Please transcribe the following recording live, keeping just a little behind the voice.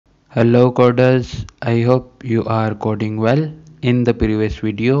Hello coders, I hope you are coding well. In the previous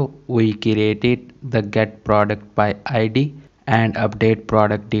video, we created the get product by ID and update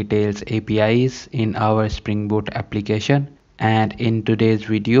product details APIs in our Spring Boot application. And in today's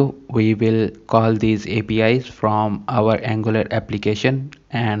video, we will call these APIs from our Angular application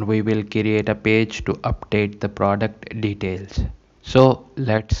and we will create a page to update the product details. So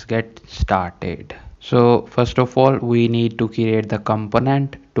let's get started. So first of all, we need to create the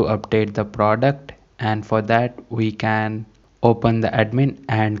component to update the product, and for that we can open the admin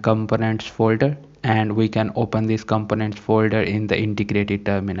and components folder, and we can open this components folder in the integrated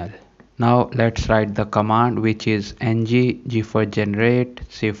terminal. Now let's write the command, which is ng g for generate,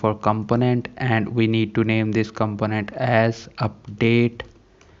 c for component, and we need to name this component as update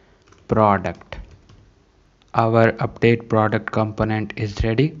product. Our update product component is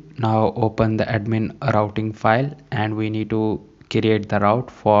ready. Now open the admin routing file and we need to create the route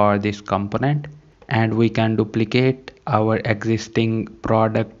for this component, and we can duplicate our existing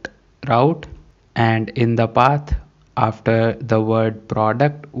product route, and in the path after the word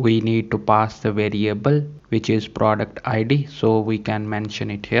product we need to pass the variable which is product ID, so we can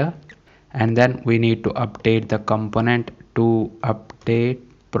mention it here, and then we need to update the component to update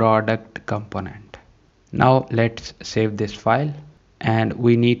product component. Now let's save this file, and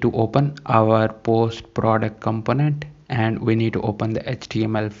we need to open our post product component, and we need to open the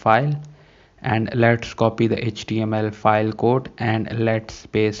HTML file, and let's copy the HTML file code and let's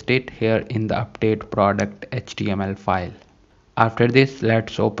paste it here in the update product HTML file. After this,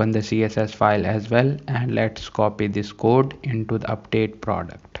 let's open the CSS file as well and let's copy this code into the update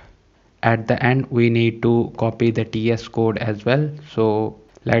product. At the end we need to copy the TS code as well, so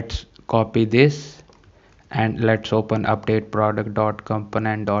let's copy this and let's open update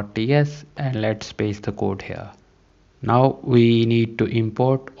product.component.ts and let's paste the code here. Now we need to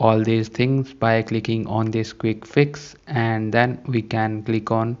import all these things by clicking on this quick fix, and then we can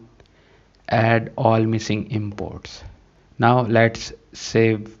click on add all missing imports. Now let's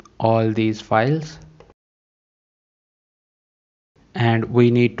save all these files, and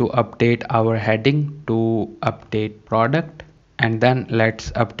we need to update our heading to update product, and then let's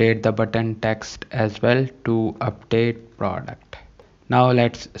update the button text as well to update product. Now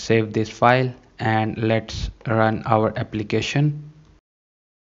let's save this file and let's run our application.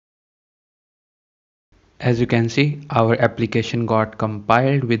 As you can see, our application got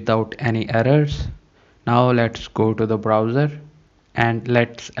compiled without any errors. Now let's go to the browser and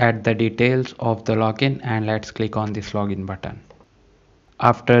let's add the details of the login, and let's click on this login button.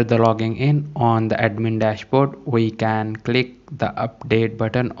 After the logging in on the admin dashboard, we can click the update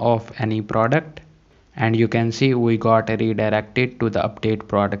button of any product, and you can see we got redirected to the update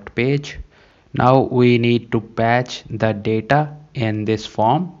product page. Now we need to patch the data in this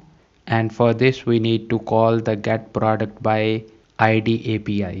form, and for this we need to call the get product by ID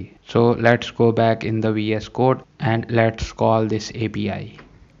API. So let's go back in the VS Code and let's call this API.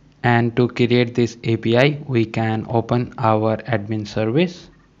 And to create this API we can open our admin service,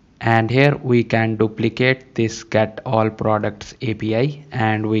 and here we can duplicate this get all products API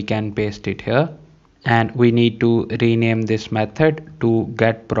and we can paste it here, and we need to rename this method to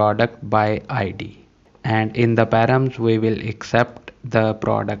get product by ID, and in the params we will accept the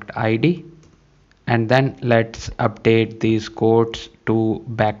product ID, and then let's update these codes to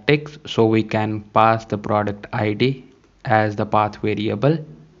backticks so we can pass the product ID as the path variable.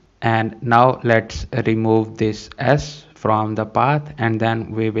 And now let's remove this s from the path, and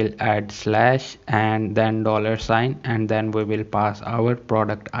then we will add slash and then $, and then we will pass our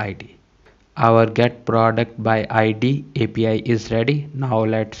product ID. Our get product by ID API is ready. Now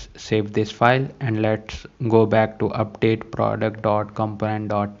let's save this file and let's go back to update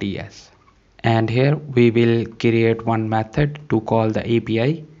product.component.ts, and here we will create one method to call the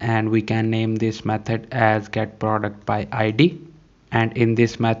API, and we can name this method as get product by ID. And in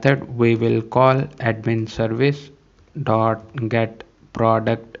this method we will call admin service dot get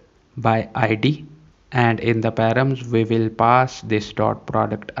product by ID, and in the params we will pass this dot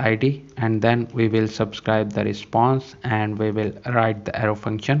product ID, and then we will subscribe the response and we will write the arrow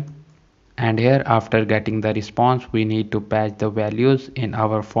function. And here after getting the response we need to patch the values in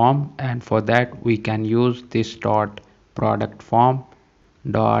our form, and for that we can use this dot product form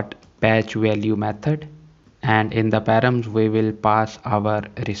dot patch value method, and in the params we will pass our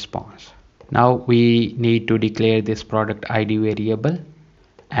response. Now we need to declare this product ID variable,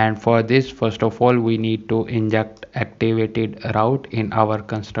 and for this first of all we need to inject activated route in our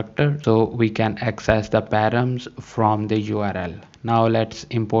constructor so we can access the params from the URL. Now let's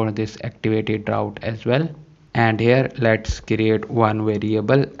import this activated route as well. And here let's create one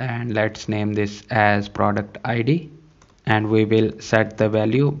variable and let's name this as product ID, and we will set the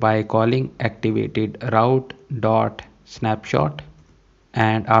value by calling activated route dot snapshot.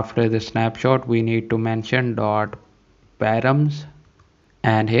 And after the snapshot we need to mention dot params,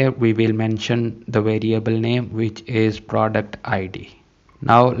 and here we will mention the variable name which is product ID.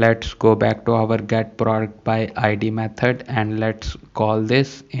 Now let's go back to our get product by ID method and let's call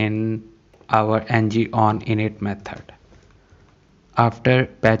this in our ng on init method. After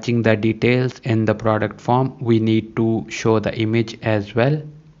patching the details in the product form, we need to show the image as well,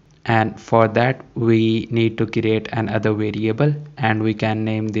 and for that we need to create another variable and we can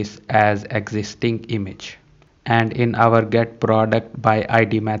name this as existing image. And in our get product by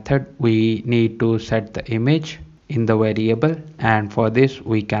ID method we need to set the image in the variable, and for this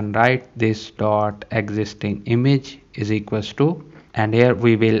we can write this dot existing image is equals to, and here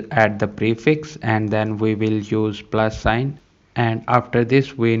we will add the prefix and then we will use plus sign, and after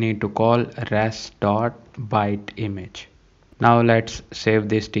this we need to call res.byte image. Now let's save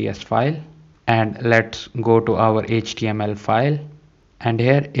this ts file and let's go to our html file, and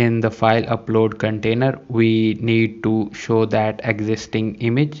here in the file upload container we need to show that existing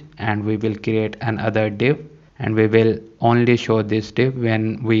image, and we will create another div and we will only show this div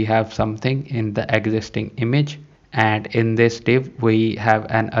when we have something in the existing image. And in this div we have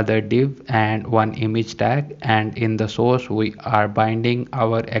another div and one image tag, and in the source we are binding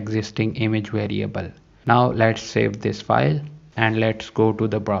our existing image variable. Now let's save this file and let's go to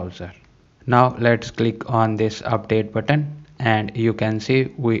the browser. Now let's click on this update button and you can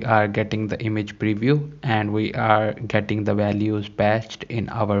see we are getting the image preview and we are getting the values patched in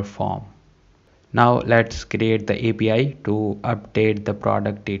our form. Now let's create the API to update the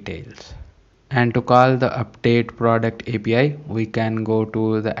product details. And to call the update product API we can go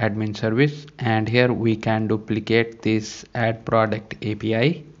to the admin service, and here we can duplicate this add product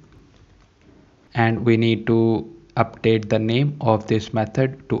API, and we need to update the name of this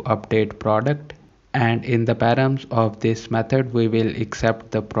method to update product, and in the params of this method we will accept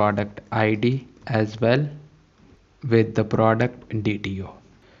the product ID as well with the product DTO.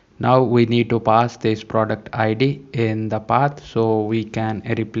 Now we need to pass this product ID in the path so we can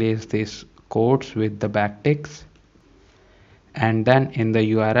replace this quotes with the backticks, and then in the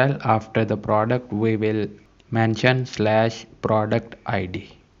URL after the product we will mention slash product ID,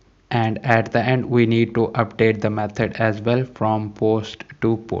 and at the end we need to update the method as well from post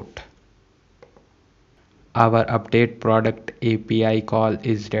to put. Our update product API call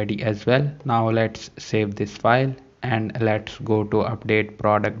is ready as well. Now let's save this file and let's go to update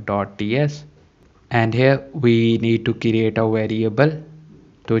product.ts, and here we need to create a variable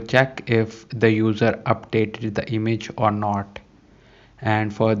to check if the user updated the image or not,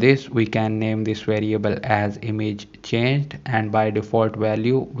 and for this we can name this variable as image changed, and by default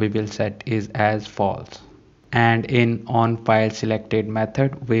value we will set is as false. And in on file selected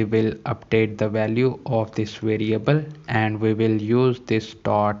method we will update the value of this variable and we will use this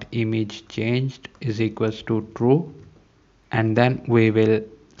dot image changed is equals to true, and then we will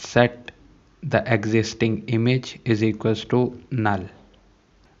set the existing image is equals to null.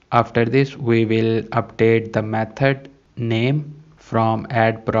 After this we will update the method name from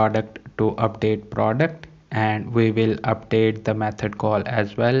add product to update product, and we will update the method call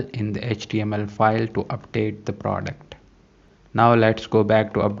as well in the HTML file to update the product. Now let's go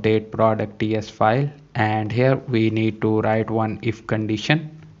back to update product ts file, and here we need to write one if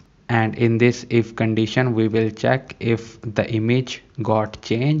condition, and in this if condition we will check if the image got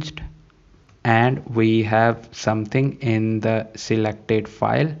changed and we have something in the selected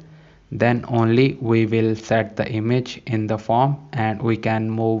file, then only we will set the image in the form and we can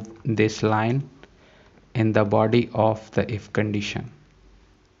move this line in the body of the if condition.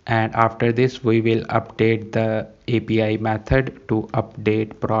 And after this we will update the API method to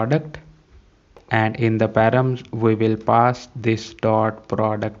update product, and in the params we will pass this dot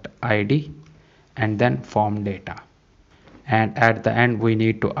product ID and then form data, and at the end we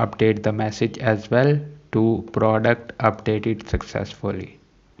need to update the message as well to product updated successfully.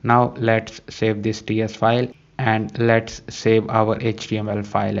 Now let's save this ts file and let's save our HTML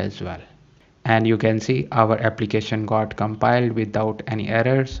file as well, and you can see our application got compiled without any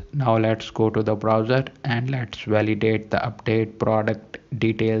errors. Now let's go to the browser and let's validate the update product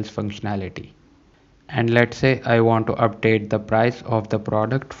details functionality, and let's say I want to update the price of the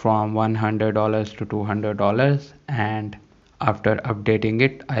product from $100 to $200, and after updating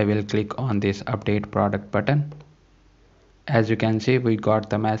it I will click on this update product button. As you can see we got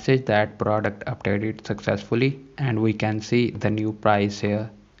the message that product updated successfully, and we can see the new price here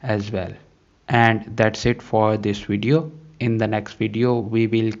as well. And that's it for this video. In the next video, we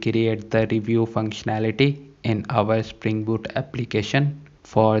will create the review functionality in our Spring Boot application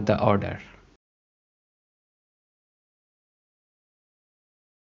for the order.